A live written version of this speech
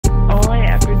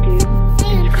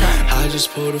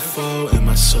just pulled a four in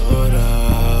my soda.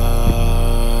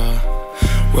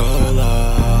 Roll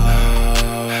up,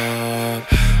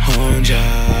 Honja.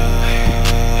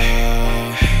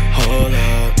 Hold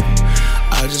up,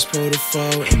 I just pulled a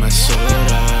four in my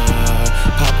soda.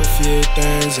 Pop a few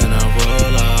things and I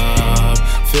roll up.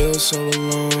 Feel so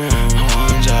alone,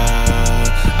 Honja.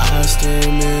 I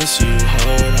still miss you,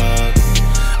 hold up.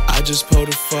 I just pulled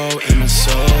a four in my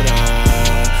soda.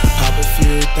 Pop a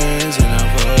few things and I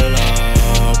roll up.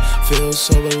 Feel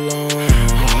so alone,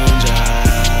 Honja.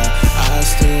 I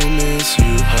still miss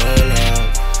you, hold up.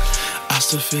 I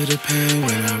still feel the pain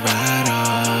when I ride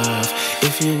off.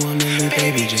 If you wanna leave,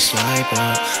 baby, just swipe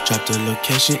up. Drop the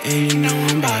location and you know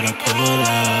I'm about to pull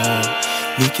up.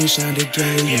 We can shine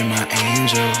together, you're my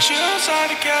angel. Chill outside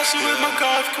the castle with my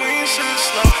goth queen, sit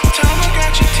slow.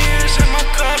 Tamagotchi tears in my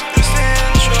cup, it's the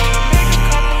intro. Make a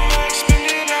couple racks, spend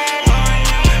it all on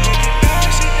you. Make it back,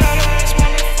 sit down, ass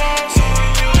wanna fall on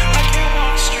you. I can't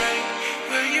walk straight,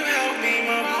 will you help me,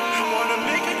 mom? Wanna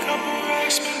make a couple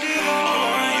racks, spend it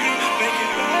all on you. Make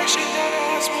it back, sit down,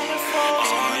 ass wanna fall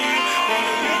on you.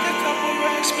 Wanna make a couple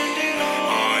racks, spend it all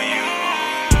on you.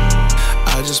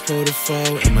 I just pulled a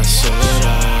four in my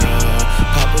soda.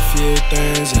 Pop a few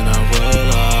things and I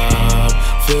roll up.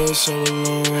 Feel so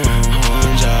alone,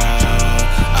 Honja.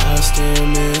 I still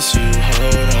miss you,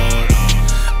 hold up.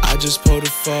 I just pulled a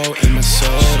four in my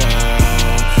soda.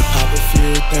 Pop a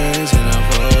few things and I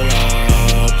roll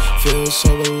up. Feel so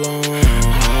alone,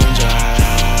 Honja.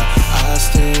 I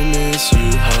still miss you,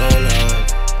 hold up.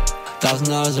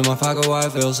 $1,000 in my pocket, why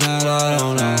it feels sad, I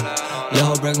don't know. Your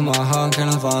hoe breaking my heart, can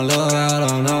I fall in love, I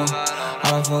don't know. I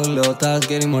don't fuck little thoughts,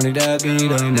 getting money that beat,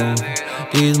 don't know.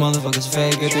 These motherfuckers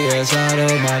fake, get the ass out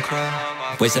of my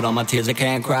crowd. Wasted all my tears, I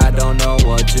can't cry, don't know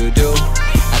what to do.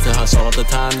 Have to hustle all the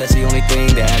time, that's the only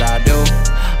thing that I do.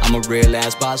 I'm a real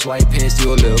ass boss, why you pissed,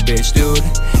 you a little bitch, dude.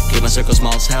 Keep my circle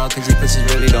small as hell, cause these pussies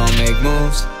really don't make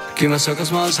moves. Keep my circle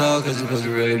small as hell, cause these pussies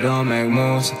really don't make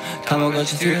moves.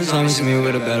 Tamagotchi tears, let me see me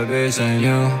with a better bitch than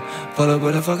you. Pull up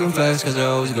with a fucking flex, cause I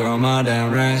always grow my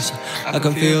damn ranks. I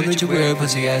can feel that you weird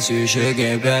pussy ass, you should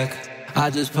get back. I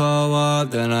just pull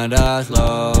up, then I die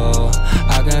slow.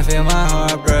 I can feel my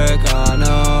heart break, I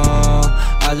know.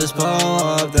 I just pull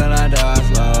up, then I die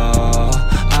slow.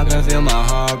 I can feel my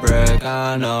heart break,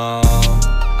 I know.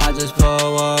 I just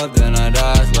pull up, then I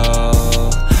die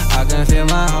slow. I can feel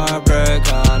my heart break,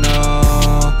 I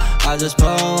know. I just pull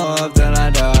up, then I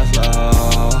die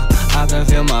slow. I can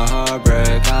feel my heart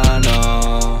break, I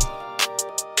know.